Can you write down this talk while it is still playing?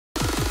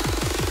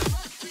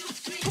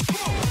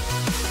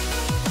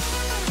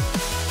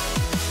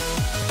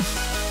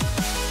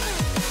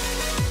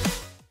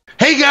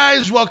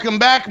guys, welcome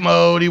back.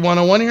 Modi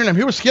 101 here, and I'm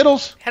here with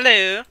Skiddles.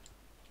 Hello.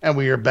 And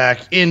we are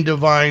back in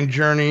Divine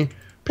Journey.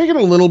 Picking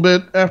a little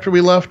bit after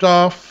we left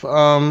off.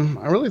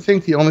 I really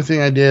think the only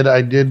thing I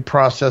did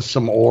process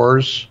some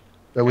ores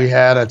that we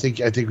had. I think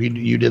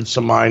you did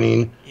some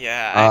mining.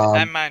 Yeah,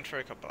 I mined for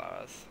a couple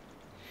hours.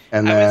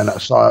 And then I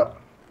saw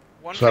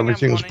One so thing I'm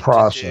everything's wanting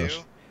processed.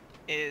 to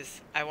do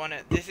is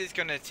this is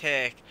gonna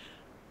take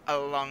a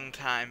long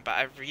time, but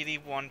I really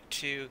want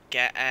to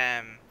get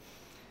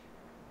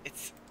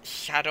it's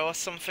shadow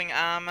something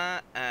armor.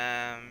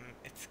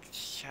 It's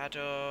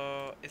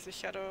shadow. Is it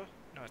shadow?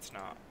 No, it's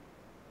not.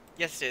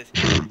 Yes, it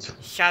is.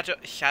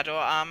 Shadow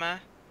armor.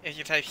 If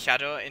you type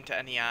shadow into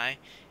NEI,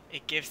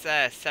 it gives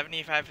a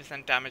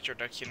 75% damage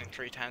reduction and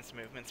 3 times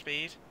movement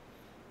speed.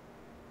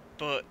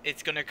 But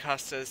it's gonna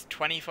cost us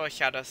 24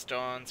 shadow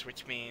stones,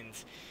 which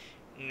means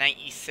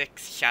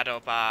 96 shadow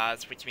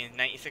bars, which means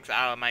 96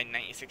 alamite,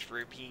 96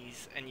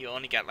 rupees, and you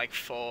only get like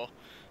 4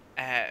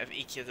 of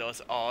each of those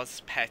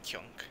ores per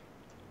chunk.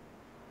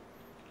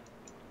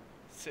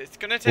 So it's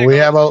gonna take. We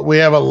have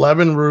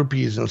 11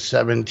 rupees and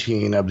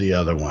 17 of the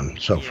other one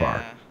so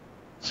far.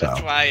 So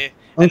that's why,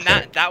 and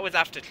that was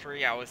after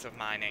 3 hours of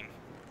mining.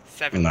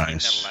 17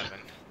 nice. and 11.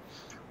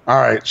 All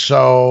right,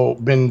 so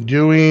been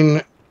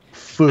doing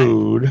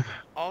food.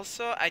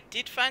 Also, I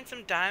did find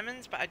some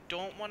diamonds, but I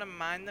don't want to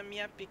mine them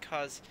yet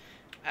because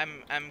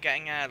I'm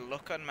getting a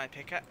look on my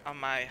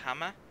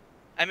hammer.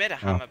 I made a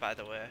hammer, by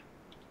the way.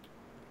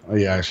 Oh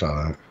yeah, I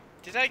saw that.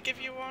 Did I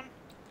give you one?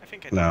 I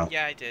think I did. No.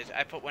 Yeah, I did.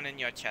 I put one in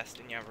your chest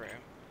in your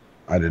room.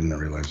 I didn't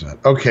realize that.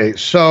 Okay,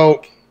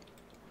 so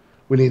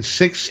we need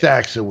 6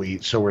 stacks of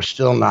wheat, so we're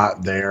still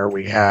not there.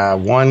 We have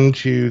 1,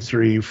 2,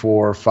 3,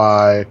 4,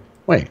 5.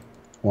 Wait,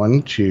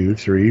 1, 2,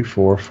 3,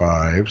 4,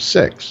 5,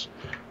 6.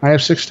 I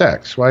have 6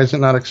 stacks. Why is it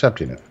not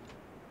accepting it?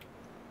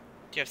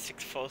 Do you have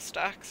 6 full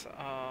stacks?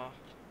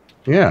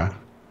 Yeah.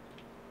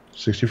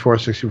 64,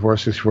 64,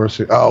 64,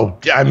 64. Oh,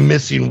 I'm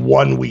missing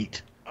 1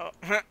 wheat. Oh.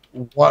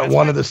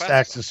 One of the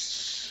stacks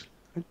is...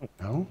 I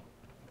don't know.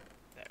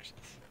 There it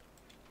is.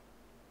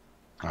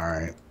 All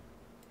right.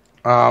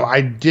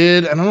 I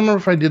don't remember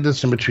if I did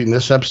this in between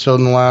this episode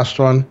and the last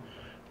one,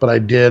 but I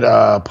did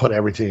put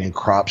everything in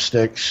crop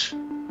sticks.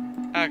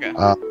 Okay.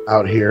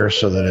 Out here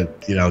so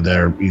that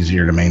they're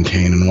easier to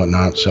maintain and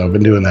whatnot. So I've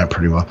been doing that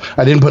pretty well.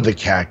 I didn't put the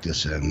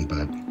cactus in,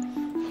 but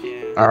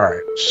yeah. All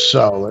right.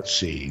 So let's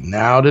see.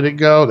 Now did it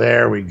go?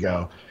 There we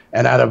go.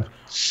 And out of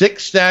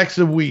 6 stacks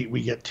of wheat,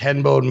 we get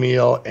 10 bone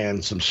meal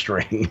and some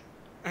string.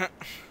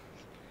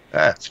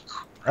 That's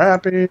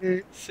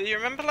crappy. So you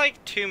remember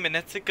like 2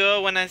 minutes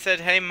ago when I said,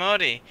 hey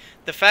Modi,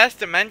 the first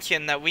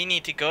dimension that we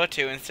need to go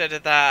to instead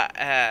of that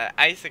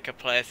Icica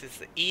place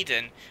is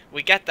Eden.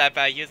 We get that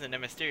by using a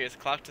mysterious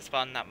clock to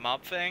spawn that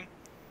mob thing.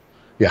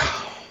 Yeah.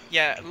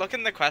 Yeah, look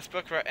in the quest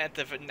book right at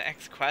the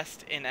next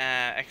quest in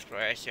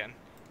exploration.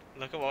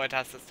 Look at what it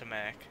asks us to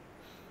make.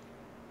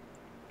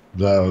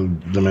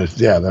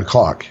 The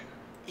clock.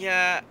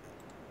 Yeah.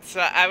 So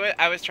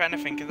I was trying to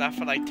think of that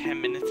for like 10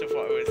 minutes of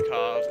what it was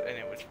called, and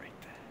it was right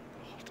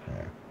there.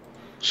 Yeah.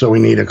 So we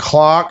need a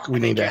clock. We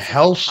need a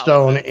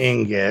hellstone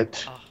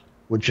ingot,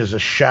 which is a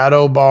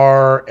shadow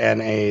bar,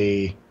 and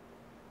a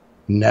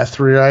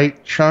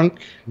netherite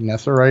chunk,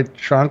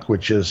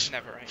 which is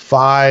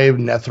 5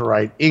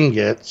 netherite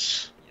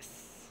ingots.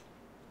 Yes.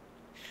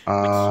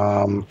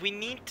 We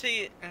need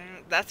to.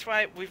 That's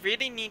why we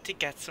really need to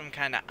get some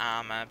kind of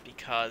armor,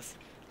 because,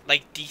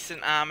 like,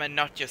 decent armor,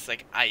 not just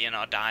like iron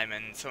or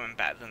diamond, something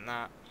better than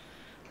that.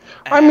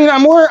 I mean,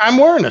 I'm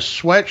wearing a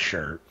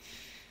sweatshirt.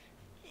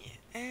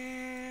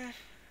 I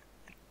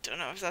don't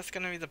know if that's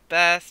gonna be the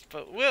best,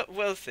 but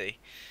we'll see.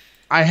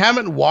 I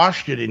haven't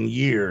washed it in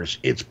years.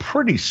 It's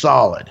pretty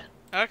solid.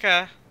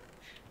 Okay.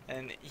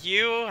 And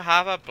you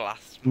have a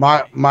blast.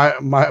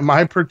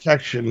 My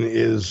protection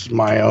is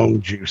my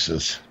own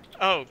juices.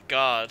 Oh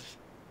God.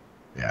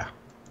 Yeah.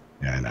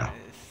 Yeah, I know.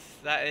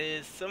 That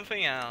is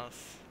something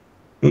else.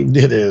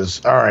 It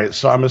is. All right.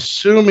 So I'm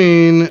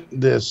assuming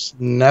this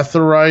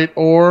netherite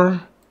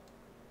ore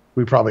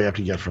we probably have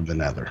to get from the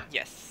nether.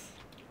 Yes.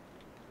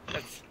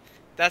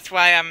 That's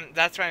why I'm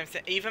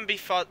saying even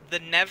before the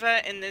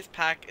nether in this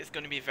pack is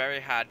going to be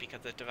very hard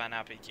because of Divine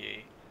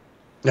RPG.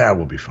 Yeah,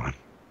 we'll be fine.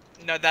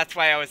 No, that's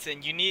why I was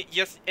saying you need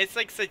it's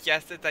like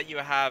suggested that you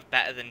have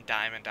better than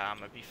diamond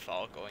armor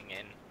before going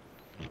in.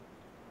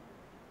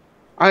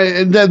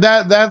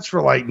 That's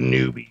for like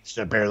newbies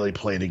that barely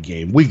play the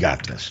game. We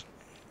got this.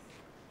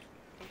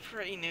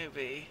 Pretty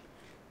newbie.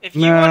 If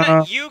you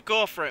wanna, you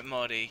go for it,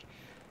 Modi.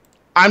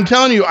 I'm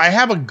telling you, I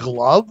have a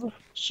glove,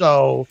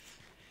 so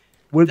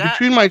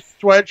between my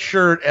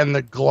sweatshirt and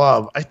the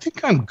glove, I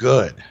think I'm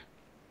good.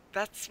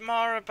 That's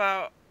more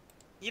about.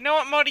 You know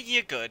what, Modi?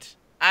 You're good.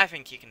 I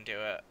think you can do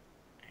it.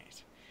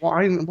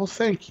 Right. Well,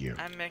 thank you.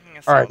 I'm making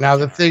a. All right, now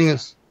the thing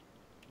is,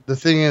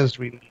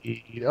 we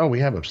need. Oh, we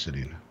have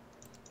obsidian.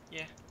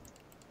 Yeah.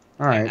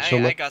 All right,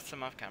 I got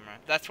some off camera.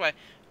 That's why.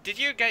 Did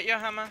you get your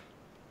hammer?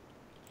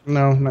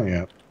 No, not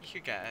yet. You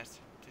should get it,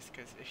 just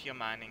because if you're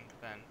mining,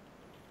 then.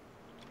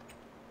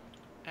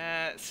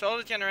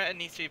 Solar generator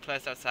needs to be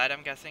placed outside,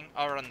 I'm guessing,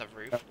 or on the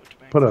roof. Yep.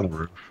 Would make Put it on sense. the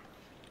roof.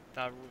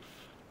 The roof.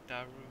 The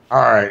roof.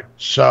 All right,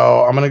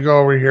 so I'm gonna go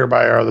over here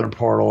by our other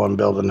portal and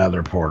build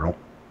another portal.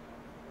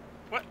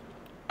 What?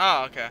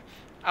 Oh, okay.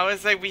 I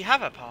was like, we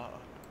have a portal.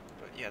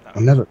 But yeah, that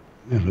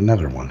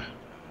Another one.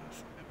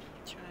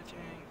 Charging.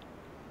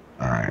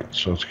 All right,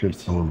 so let's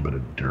get a little bit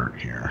of dirt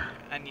here.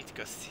 I need to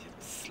go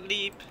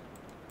sleep.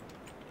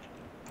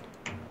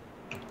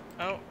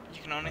 Oh,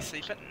 you can only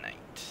sleep at night.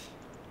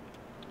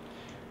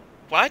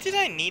 Why did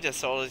I need a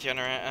solar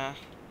generator? I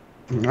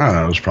don't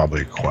know, it was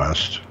probably a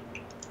quest.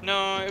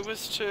 No, it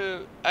was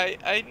to...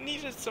 I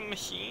needed some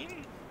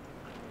machine?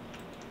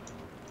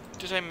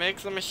 Did I make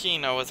the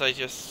machine, or was I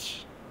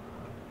just...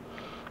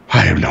 I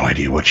have no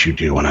idea what you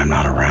do when I'm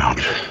not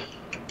around.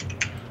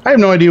 I have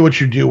no idea what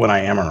you do when I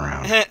am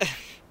around.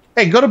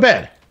 Hey, go to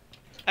bed.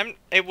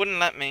 It wouldn't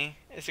let me.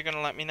 Is it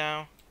gonna let me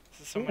now? Is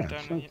there someone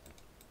down so... here?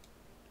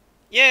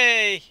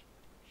 Yay!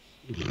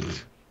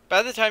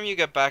 By the time you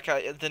get back,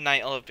 the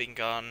night will have been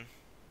gone.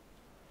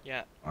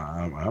 Yeah.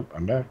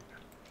 I'm back.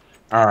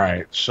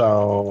 Alright,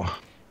 so...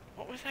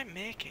 What was I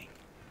making?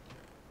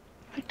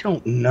 I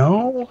don't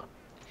know.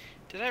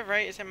 Did I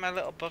write it in my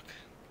little book?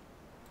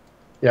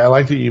 Yeah, I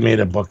like that you made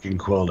a book and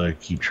quill to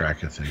keep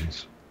track of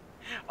things.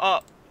 Oh,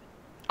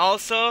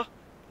 also,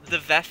 the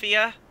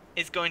Vethia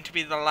is going to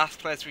be the last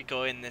place we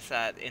go in this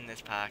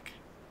pack,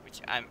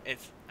 which I'm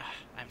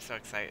so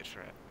excited for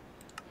it.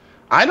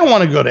 I don't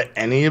want to go to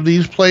any of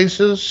these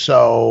places,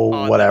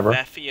 so whatever. The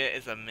Vethia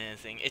is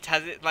amazing. It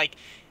has it like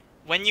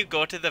when you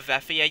go to the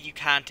Vethia, you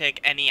can't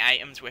take any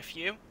items with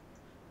you.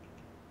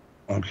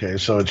 Okay,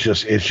 so it's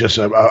just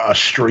a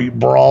street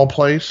brawl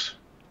place.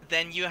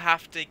 Then you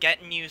have to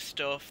get new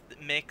stuff,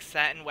 make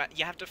certain.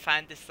 You have to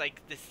find this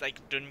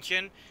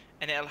dungeon,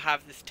 and it'll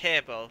have this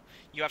table.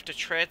 You have to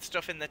trade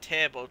stuff in the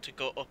table to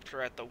go up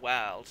throughout the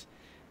world,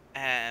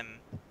 and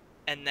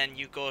then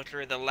you go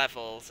through the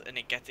levels, and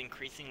it gets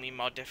increasingly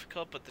more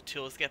difficult, but the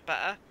tools get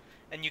better,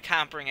 and you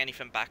can't bring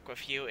anything back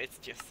with you. It's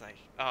just like,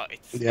 oh,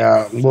 it's...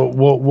 Yeah,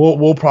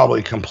 we'll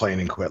probably complain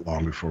and quit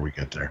long before we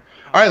get there.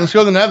 All right, let's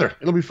go to the Nether.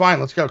 It'll be fine.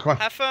 Let's go. Come on.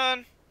 Have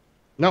fun.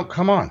 No,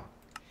 come on. Oh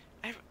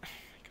my God.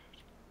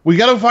 We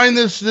got to find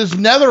this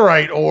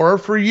netherite ore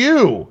for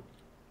you.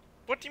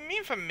 What do you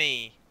mean for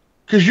me?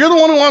 Because you're the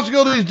one who wants to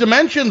go to these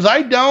dimensions.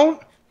 I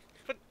don't.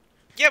 But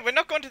yeah, we're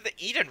not going to the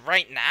Eden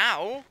right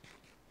now.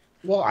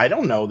 Well, I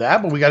don't know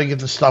that, but we got to get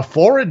the stuff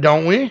for it,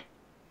 don't we?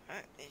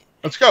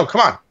 Let's go. Come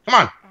on. Come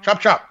on.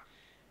 Chop, chop.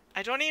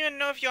 I don't even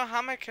know if your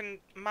hammer can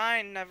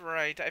mine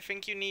netherite. I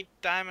think you need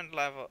diamond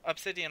level,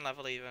 obsidian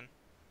level even.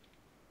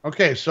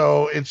 Okay,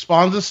 so it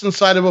spawns us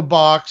inside of a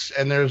box,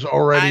 and there's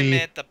already... I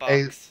made the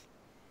box.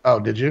 Oh,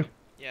 did you?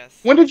 Yes.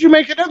 When did you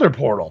make another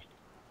portal?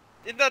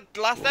 In the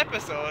last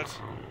episode.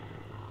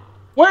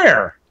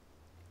 Where?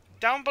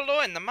 Down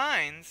below in the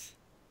mines.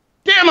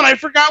 Damn it, I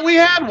forgot we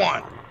had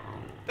one.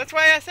 That's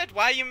why I said,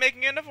 why are you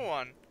making another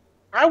one?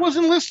 I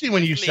wasn't listening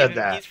when you said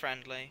that. He's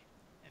friendly,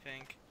 I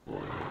think.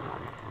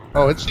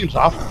 Oh, it seems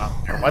awful out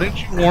there. Why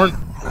didn't you warn?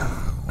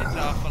 It's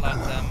awful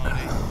out there,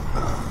 Modi.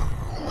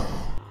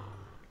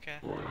 Okay,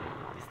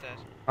 he's dead.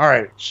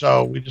 Alright,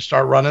 so we just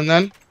start running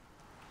then?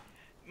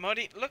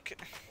 Modi, look.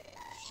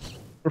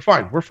 We're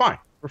fine, we're fine,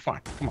 we're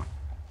fine. Come on.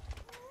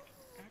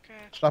 Okay.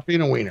 Stop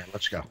being a wiener.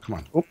 Let's go. Come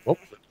on. Oh, oh.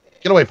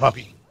 Get away,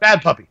 puppy.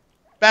 Bad puppy.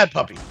 Bad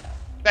puppy.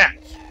 Bad.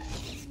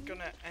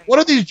 What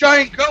are these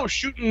giant ghosts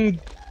shooting?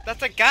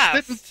 That's a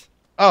ghast.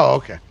 Oh,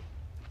 okay.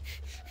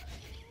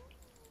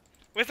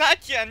 Was that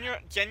a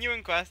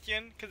genuine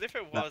question? Because if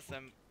it was,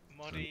 then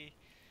Modi...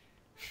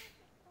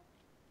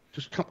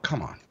 Just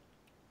come on.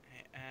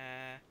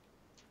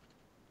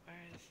 Where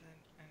is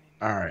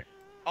it? Alright.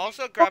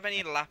 Also, grab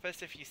any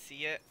lapis if you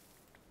see it.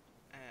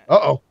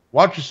 Uh-oh.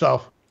 Watch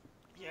yourself.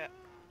 Yeah.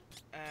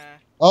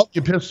 Oh,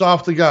 you pissed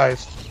off the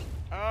guys.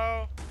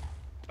 Oh.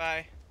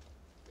 Bye.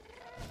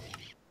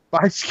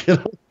 Bye,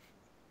 Skiddles.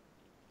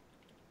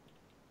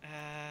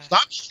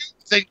 Stop shooting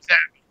things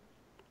at me.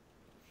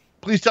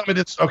 Please tell me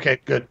this.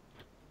 Okay, good.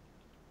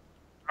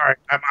 All right,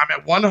 I'm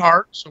at 1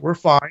 heart, so we're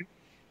fine.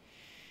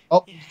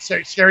 Oh, yeah.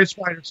 Scary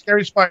spider,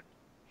 scary spider.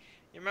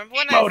 You remember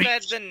when I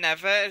said the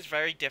Nether is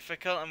very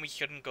difficult and we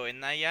shouldn't go in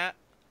there yet?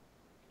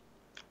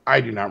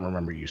 I do not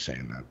remember you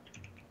saying that.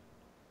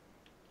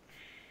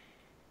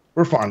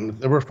 We're fine.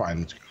 We're fine.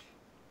 Let's go.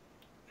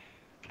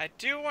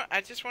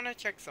 I just want to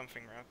check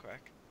something real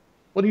quick.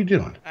 What are you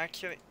doing?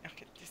 Actually,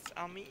 okay,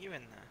 I'll meet you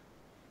in there.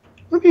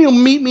 Look, you'll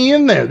meet me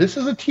in there. This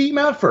is a team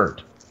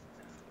effort.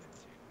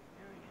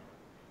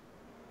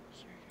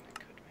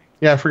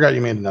 Yeah, I forgot you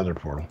made another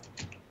portal.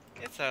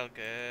 It's all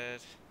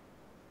good.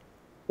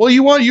 Well,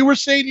 you were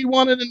saying you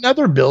wanted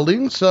another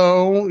building,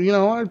 so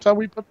that's how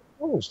we put the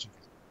portals together.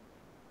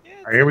 Yeah,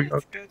 all right, here we go.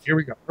 Here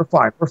we go. We're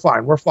fine. We're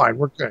fine. We're fine.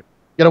 We're good.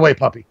 Get away,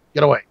 puppy.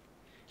 Get away.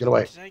 Get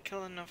away. Did I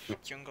kill enough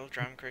jungle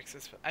drum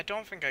crixes? I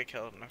don't think I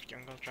killed enough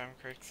jungle drum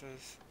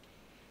crixes.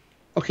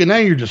 Okay, now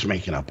you're just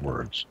making up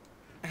words.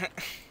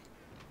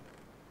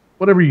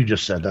 Whatever you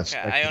just said, that's...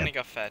 Yeah, I only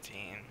got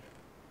 13.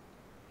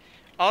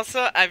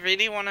 Also, I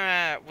really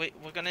wanna.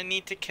 We're gonna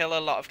need to kill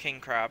a lot of king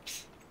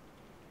crabs.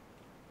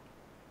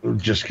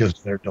 Just because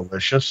they're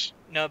delicious.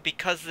 No,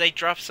 because they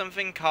drop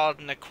something called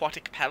an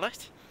aquatic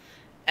pellet.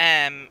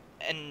 And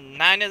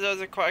 9 of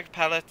those aquatic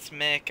pellets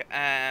make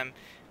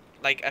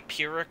like a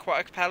pure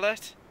aquatic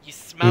pellet. You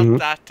smelt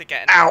that to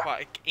get an Ow!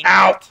 aquatic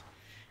Ow! ingot.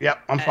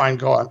 Yep, I'm fine.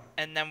 Go on.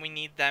 And then we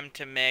need them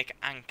to make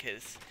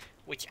anchors.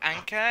 Which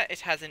anchor, it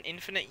has an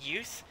infinite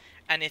use,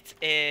 and it's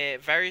a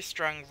very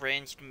strong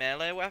ranged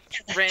melee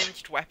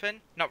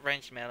weapon. Not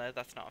ranged melee,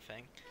 that's not a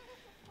thing.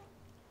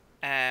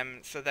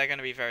 So they're going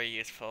to be very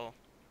useful.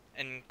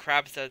 And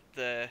crabs are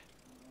the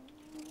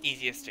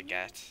easiest to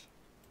get.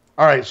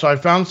 All right, so I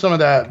found some of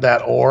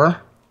that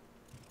ore.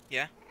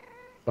 Yeah.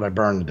 But I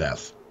burned to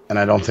death, and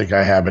I don't think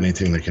I have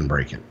anything that can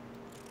break it.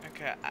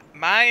 Okay,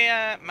 my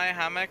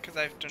hammer, because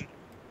I've done.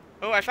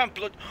 Oh, I found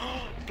blood.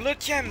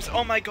 Blood gems!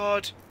 Oh my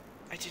god!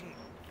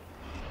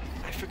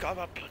 I forgot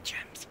about blood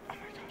gems. Oh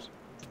my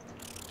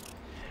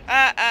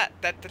god.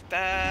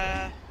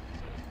 Da.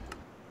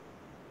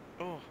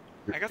 Oh,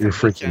 I got some You're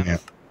blood freaking gems.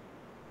 out.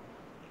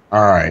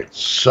 All right,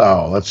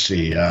 so let's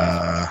see.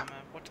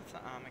 What does the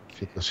armor give?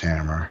 Get this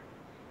hammer.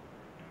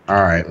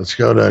 All right, let's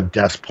go to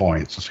death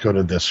points. Let's go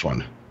to this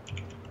one.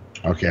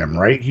 Okay, I'm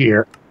right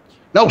here.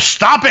 No,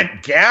 stop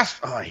it, gas!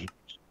 Oh, I hate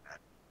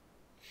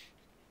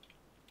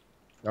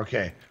that.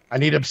 Okay, I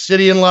need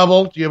obsidian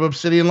level. Do you have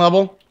obsidian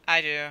level?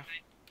 I do.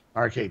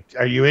 Okay,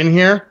 are you in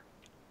here?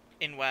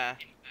 In where?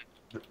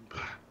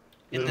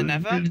 In the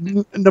nether?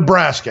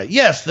 Nebraska.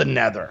 Yes, the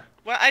nether.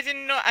 Well, I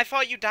didn't know. I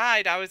thought you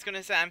died. I was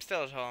gonna say I'm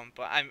still at home,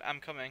 but I'm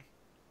coming.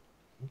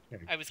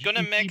 Okay. I was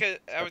gonna make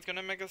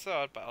a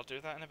sword, but I'll do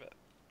that in a bit.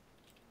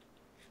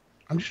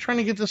 I'm just trying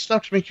to get this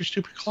stuff to make your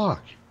stupid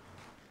clock.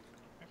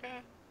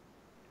 Okay.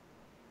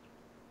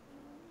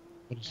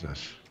 What is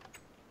this?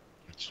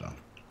 Redstone.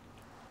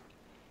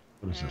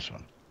 What is this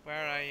one?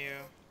 Where are you?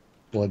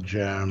 Blood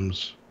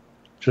gems.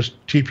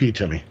 Just TP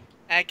to me.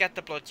 I get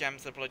the blood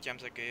gems. The blood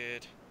gems are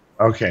good.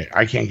 Okay,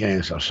 I can't get any of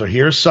this stuff. So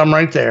here's some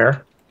right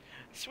there.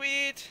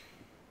 Sweet.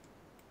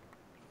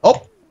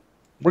 Oh,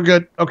 we're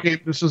good. Okay,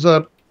 this is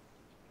a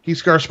key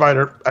scar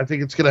spider. I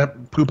think it's gonna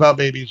poop out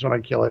babies when I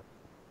kill it.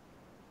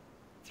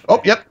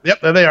 Oh, yep,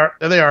 there they are.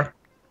 There they are.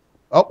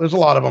 Oh, there's a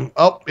lot of them.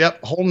 Oh,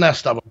 yep, whole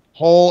nest of them.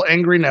 Whole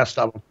angry nest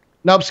of them.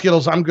 Nope,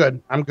 Skiddles, I'm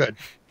good. I'm good.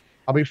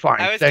 I'll be fine.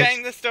 I was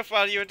getting the stuff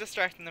while you were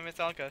distracting them. It's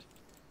all good.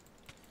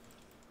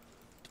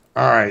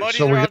 All right, Muddies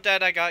so are we're all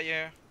dead. I got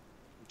you.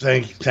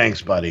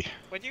 Thanks, buddy.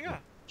 Where'd you go?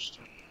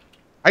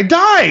 I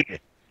died.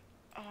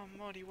 Oh,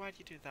 Muddy, why'd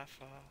you do that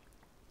for?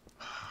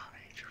 I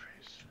hate your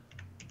face.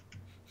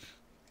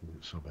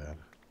 It's so bad.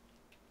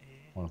 Yeah.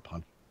 I want to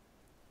punch.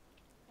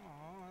 Oh,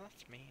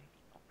 that's mean.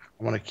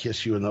 I want to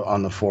kiss you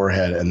on the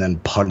forehead and then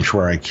punch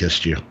where I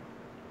kissed you.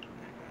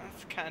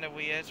 That's kind of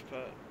weird,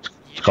 but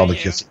It's called the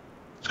kiss.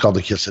 It's called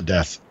the kiss of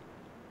death.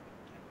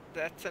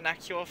 That's an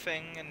actual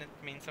thing, and it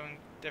means something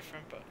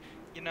different. But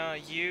you know,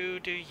 you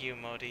do you,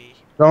 Muddy.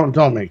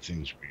 Don't make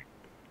things weird.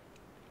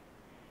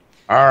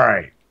 All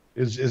right,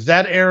 is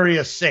that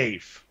area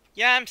safe?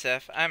 Yeah, I'm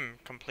safe. I'm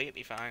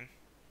completely fine.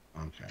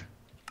 Okay.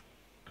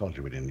 Told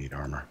you we didn't need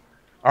armor.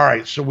 All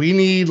right, so we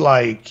need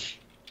like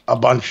a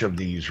bunch of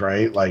these,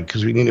 right? Like,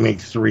 because we need to make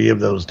 3 of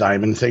those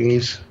diamond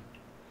thingies.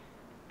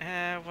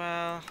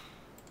 Well,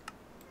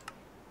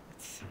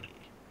 let's see.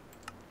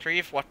 3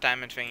 of what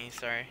diamond thingies?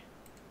 Sorry.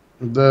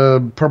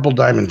 The purple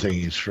diamond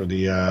thingies for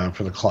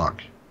the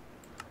clock.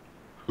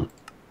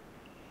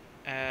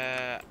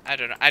 I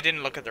don't know. I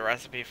didn't look at the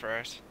recipe for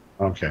it.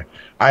 Okay.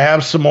 I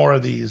have some more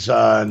of these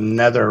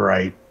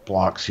netherite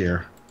blocks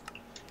here.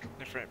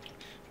 Different.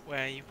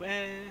 Where you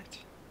at?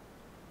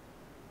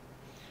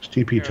 Just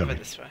TP You're to over me.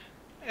 this way.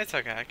 It's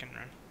okay. I can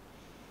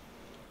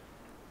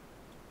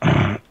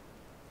run.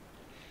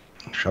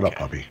 Shut up,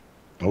 puppy.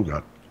 Oh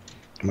god.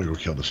 I'm gonna go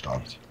kill this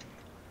dog.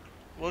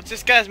 We'll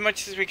just get as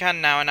much as we can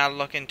now, and I'll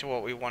look into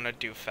what we want to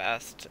do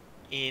first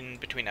in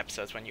between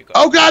episodes when you go.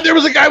 Oh god, there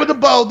was a guy with a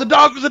bow. The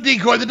dog was a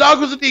decoy. The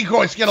dog was a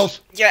decoy, Skittles.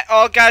 Yeah,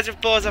 all guys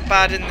with bows are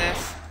bad in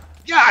this.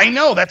 Yeah, I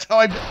know. That's how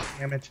I...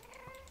 Damn it.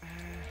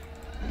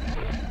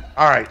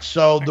 Alright,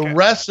 so the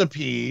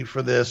recipe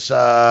for this...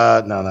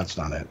 no, that's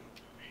not it.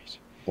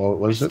 What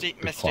was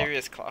it?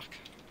 Mysterious clock.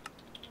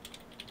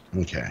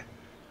 Okay.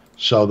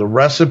 So the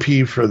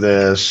recipe for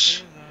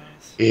this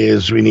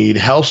is we need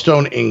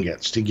hellstone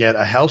ingots. To get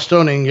a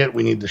hellstone ingot,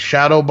 we need the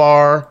shadow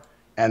bar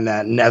and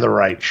that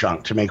netherite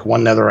chunk. To make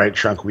 1 netherite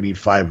chunk, we need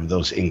 5 of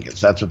those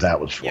ingots. That's what that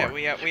was for. Yeah,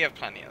 we have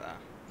plenty of that.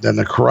 Then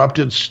the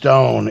corrupted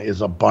stone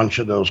is a bunch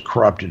of those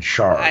corrupted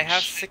shards. I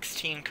have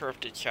 16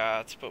 corrupted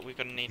shards, but we're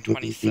gonna need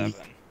 27.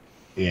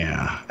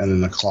 Yeah, and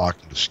then the clock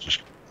is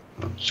just...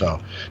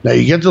 So now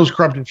you get those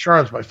corrupted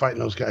shards by fighting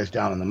those guys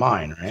down in the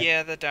mine, right?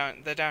 Yeah, they're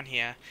down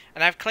here.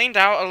 And I've cleaned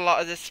out a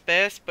lot of this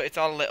space, but it's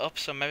all lit up,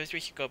 so maybe we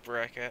should go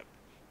break it.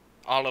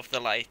 All of the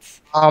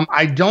lights.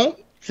 I don't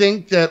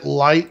think that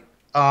light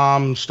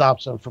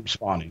stops them from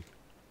spawning.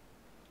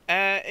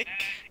 It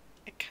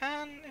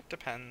can. It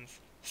depends.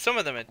 Some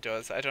of them it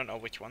does. I don't know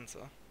which ones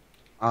though.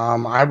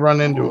 I run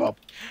into a...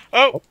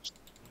 Oh!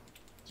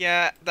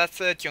 Yeah,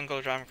 that's a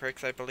jungle drum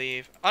crix, I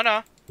believe. Oh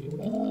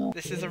no,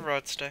 this is a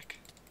road stick.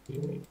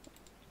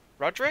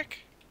 Roderick?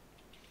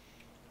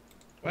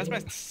 Where's my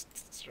torches?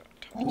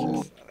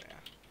 Oh,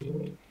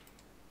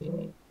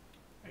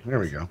 There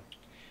we go.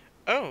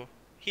 Oh,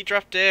 he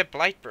dropped a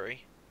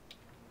Blightberry.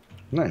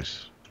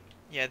 Nice.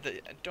 Yeah,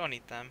 don't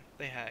eat them.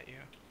 They hurt you.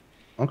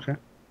 Okay.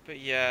 But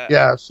yeah.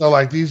 Yeah, so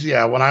like these,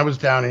 yeah, when I was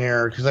down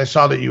here, because I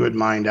saw that you had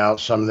mined out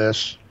some of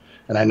this,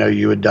 and I know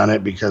you had done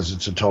it because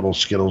it's a total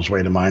Skittles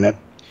way to mine it.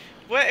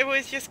 Well, it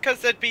was just because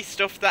there'd be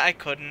stuff that I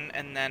couldn't,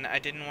 and then I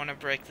didn't want to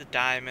break the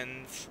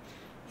diamonds,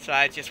 so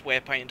I just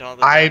waypointed all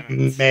the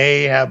diamonds. I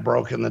may have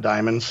broken the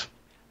diamonds.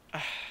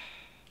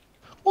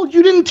 Well,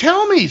 you didn't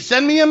tell me.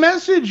 Send me a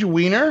message, you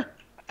wiener.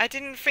 I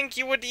didn't think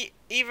you would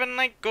even,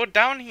 like, go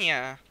down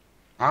here.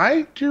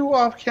 I do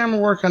off-camera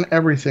work on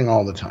everything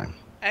all the time.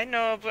 I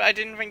know, but I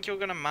didn't think you were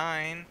gonna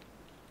mine.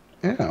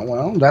 Yeah,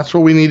 well, that's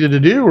what we needed to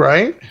do,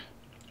 right?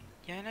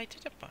 Yeah, and I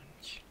did a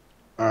bunch.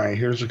 All right,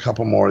 here's a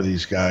couple more of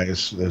these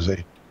guys. There's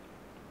a...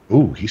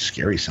 Ooh, he's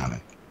scary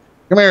sounding.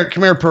 Come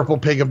here, purple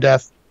pig of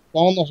death.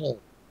 Fall in the hole.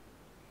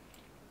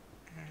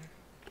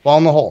 Fall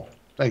in the hole.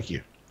 Thank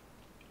you.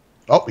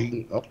 Oh,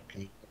 he... Oh,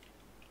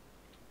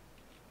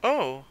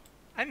 Oh,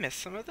 I missed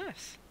some of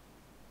this.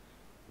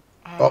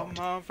 Oh.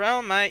 More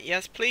realmite,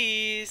 yes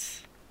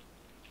please.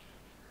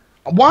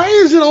 Why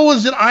is it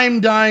always that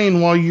I'm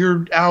dying while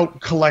you're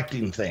out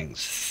collecting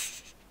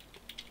things?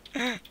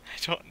 I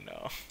don't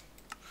know.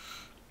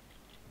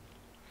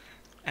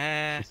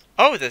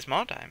 Oh, there's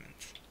more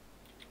diamonds.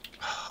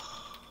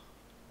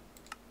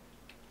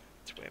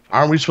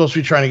 Aren't we supposed to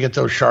be trying to get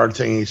those shard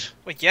thingies?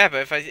 Well, yeah,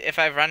 but if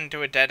I run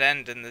into a dead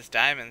end and there's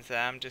diamonds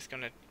there, I'm just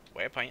gonna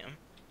waypoint them.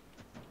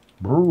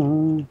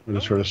 Brrr. I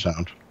just heard a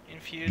sound.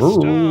 Infused Brrr.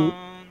 stones.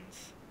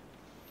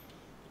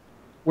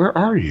 Where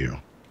are you?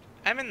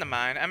 I'm in the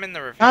mine. I'm in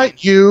the ravine.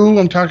 Not you.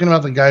 I'm talking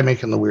about the guy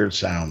making the weird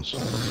sounds.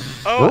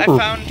 Oh, Brrr. I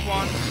found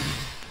one.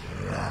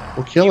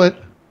 We'll kill it.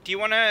 Do you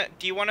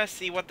wanna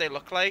see what they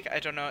look like? I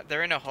don't know.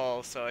 They're in a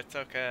hole, so it's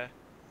okay.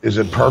 Is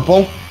it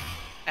purple?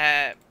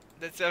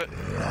 That's a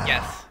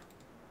yes.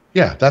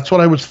 Yeah, that's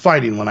what I was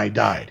fighting when I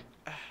died.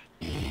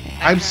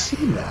 I've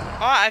seen that.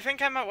 Oh, I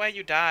think I'm at where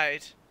you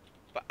died.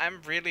 But I'm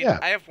really... Yeah.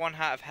 I have 1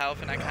 heart of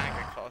health and I can't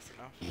get close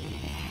enough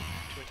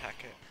to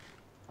attack it.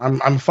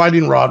 I'm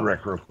fighting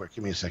Roderick real quick.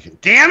 Give me a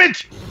second. Damn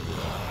it!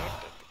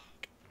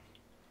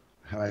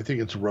 I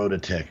think it's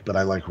Rototick, but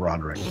I like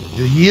Roderick.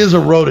 He is a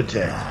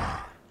Rototick,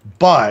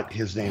 but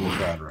his name is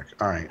Roderick.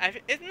 All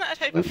right. Isn't that a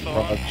type of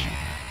phone?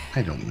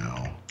 I don't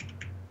know.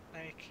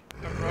 Like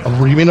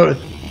Oh,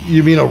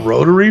 you mean a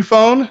rotary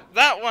phone?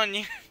 that one.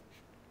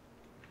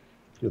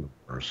 You're the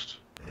worst.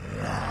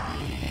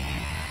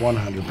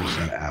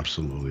 100%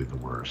 absolutely the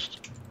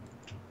worst.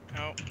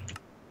 Oh.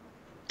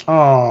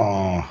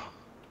 Oh.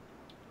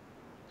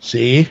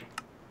 See?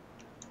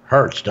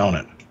 Hurts, don't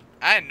it?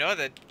 I know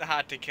they're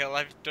hard to kill.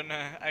 I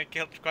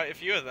killed quite a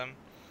few of them.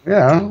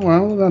 Yeah,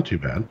 well, not too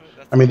bad.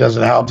 I mean, it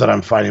doesn't help that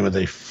I'm fighting with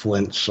a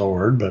flint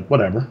sword, but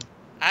whatever.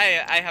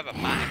 I have a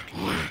Mac.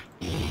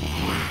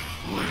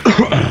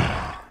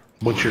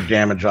 What's your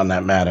damage on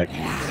that Matic?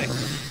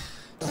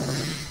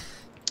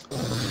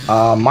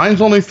 6.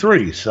 Mine's only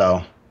 3,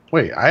 so...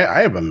 Wait,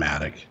 I have a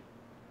Matic.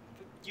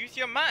 Use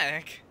your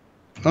Mac.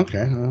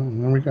 Okay,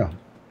 there we go.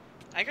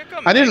 I could go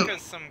I make didn't-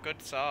 us some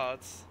good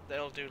swords.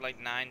 They'll do like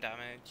 9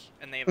 damage,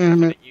 and they have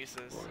infinite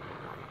uses.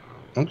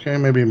 Okay,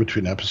 maybe in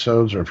between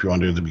episodes, or if you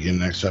want to do it at the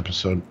beginning of next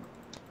episode.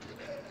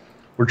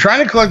 We're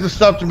trying to collect the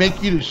stuff to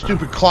make you the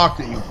stupid clock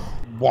that you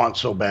want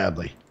so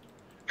badly.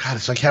 God,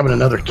 it's like having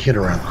another kid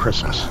around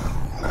Christmas.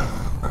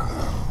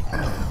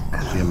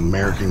 It's the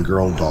American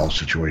Girl doll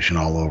situation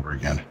all over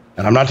again.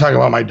 And I'm not talking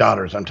about my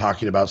daughters. I'm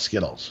talking about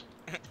Skittles.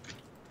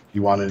 He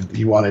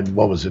wanted,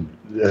 what was it?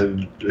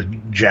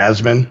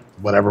 Jasmine?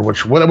 Whichever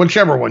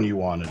one you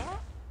wanted. What?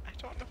 I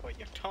don't know what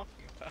you're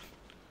talking about.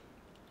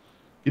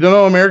 You don't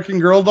know American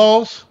Girl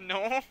dolls?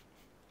 No?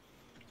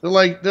 They're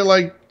like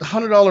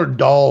 $100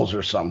 dolls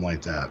or something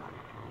like that.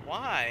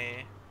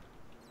 Why?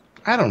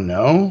 I don't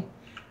know.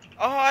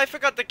 Oh, I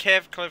forgot the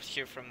cave clips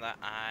you from the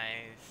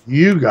eyes.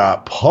 You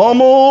got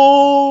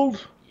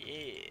pummeled. Yeah.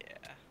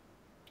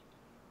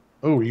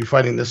 Oh, are you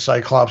fighting this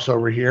Cyclops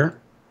over here?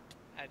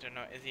 I don't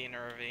know. Is he in a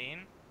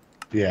ravine?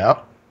 Yeah.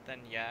 Then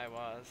yeah, I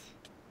was.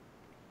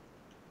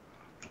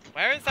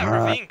 Where is that All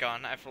right. ravine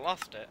gone? I've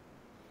lost it.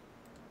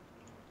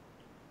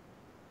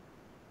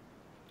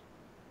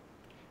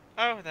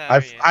 Oh,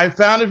 there he is. I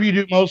found if you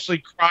do mostly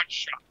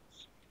crotch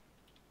shots.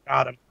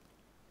 Got him.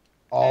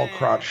 All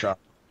crotch shots.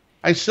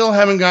 I still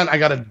haven't gotten... I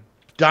got a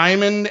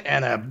diamond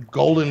and a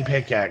golden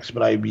pickaxe,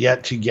 but I've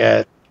yet to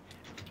get...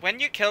 When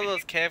you kill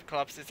those cave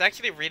clubs, it's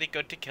actually really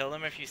good to kill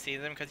them if you see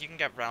them, because you can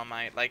get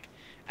realmite. Like,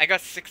 I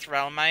got 6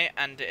 realmite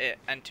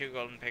and 2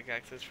 golden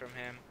pickaxes from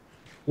him.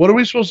 What are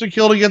we supposed to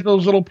kill to get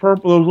those little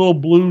purple, those little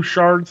blue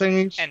shard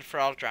thingies?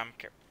 Enthralled drum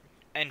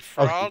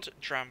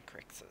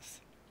crixes.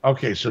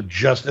 Okay, so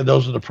just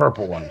those are the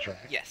purple ones, right?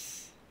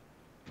 Yes.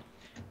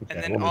 Okay,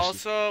 And then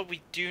also,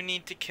 we do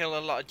need to kill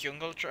a lot of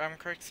jungle drum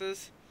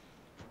crixes.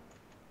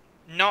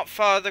 not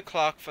for the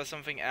clock, for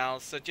something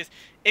else. So just,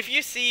 if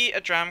you see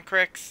a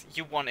Dramcrix,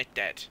 you want it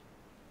dead.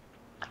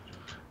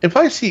 If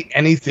I see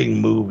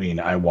anything moving,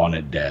 I want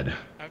it dead.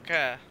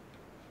 Okay.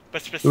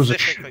 But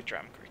specifically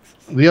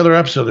Dramcrix. The other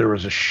episode, there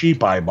was a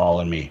sheep eyeball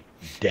in me.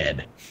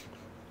 Dead.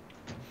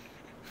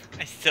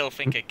 I still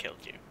think it killed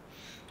you.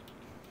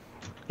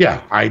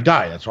 Yeah, I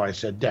died. That's why I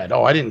said dead.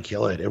 Oh, I didn't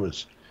kill it.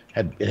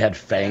 It had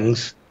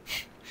fangs.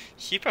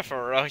 Sheep are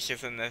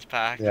ferocious in this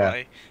pack. Yeah.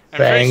 Like, I'm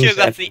pretty sure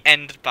that's the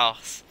end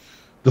boss.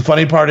 The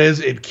funny part is,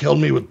 it killed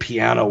me with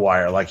piano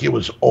wire. Like, it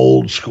was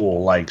old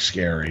school, like,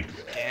 scary.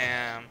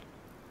 Damn.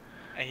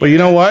 But you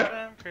know what?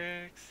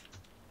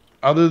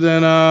 Other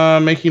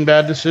than making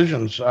bad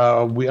decisions,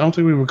 I don't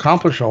think we've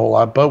accomplished a whole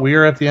lot, but we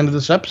are at the end of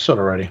this episode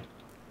already.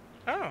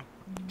 Oh.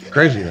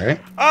 Crazy,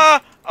 right?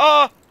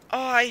 Oh,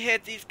 I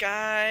hate these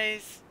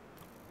guys.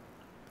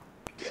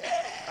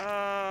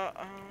 Oh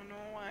no,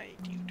 why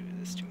do you do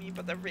this to me?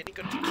 But they're really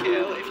good to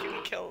kill if you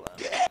can kill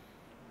them.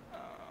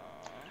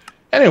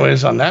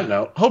 Anyways, on that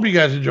note, hope you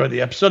guys enjoyed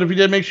the episode. If you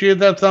did, make sure you hit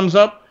that thumbs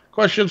up.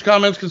 Questions,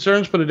 comments,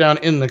 concerns, put it down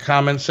in the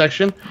comments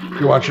section.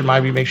 If you're watching my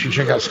view, make sure you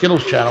check out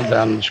Skiddles' channel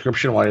down in the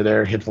description. While you're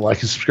there, hit the like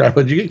and subscribe.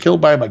 Did you get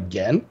killed by him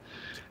again?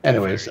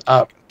 Anyways,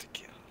 and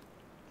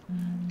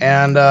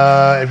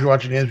if you're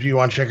watching his view, you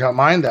want to check out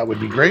mine, that would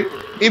be great.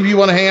 If you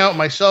want to hang out with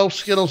myself,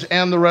 Skiddles,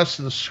 and the rest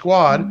of the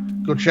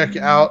squad, go check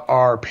out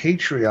our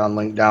Patreon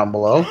link down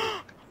below.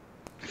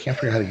 I can't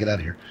figure out how to get out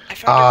of here. I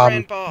found a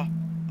rainbow.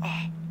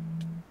 Oh.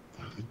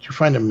 Did you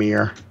find a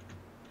mirror?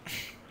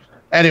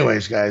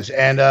 Anyways, guys,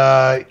 and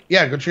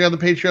yeah, go check out the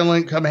Patreon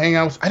link. Come hang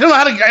out with. I don't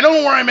know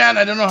where I'm at. And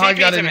I don't know how I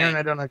got in here, and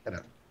I don't know how to get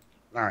out.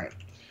 All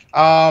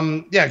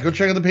right. Yeah, go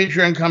check out the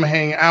Patreon. Come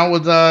hang out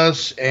with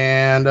us,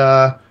 and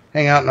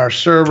hang out in our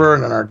server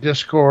and in our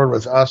Discord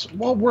with us.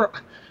 Well,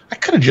 I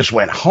could have just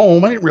went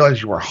home. I didn't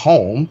realize you were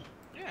home.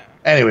 Yeah.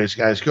 Anyways,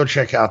 guys, go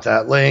check out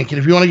that link. And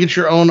if you want to get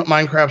your own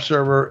Minecraft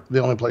server, the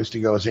only place to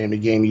go is Aim to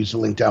Game. Use the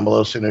link down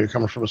below so you know you're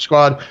coming from a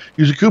squad.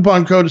 Use a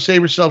coupon code to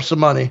save yourself some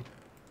money.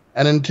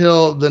 And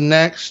until the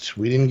next,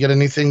 we didn't get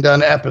anything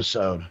done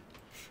episode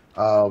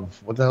of,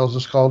 what the hell is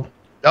this called?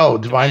 Oh,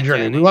 Divine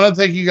Journey. We want to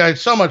thank you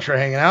guys so much for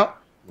hanging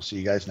out. We'll see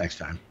you guys next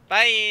time.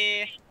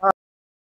 Bye. Bye.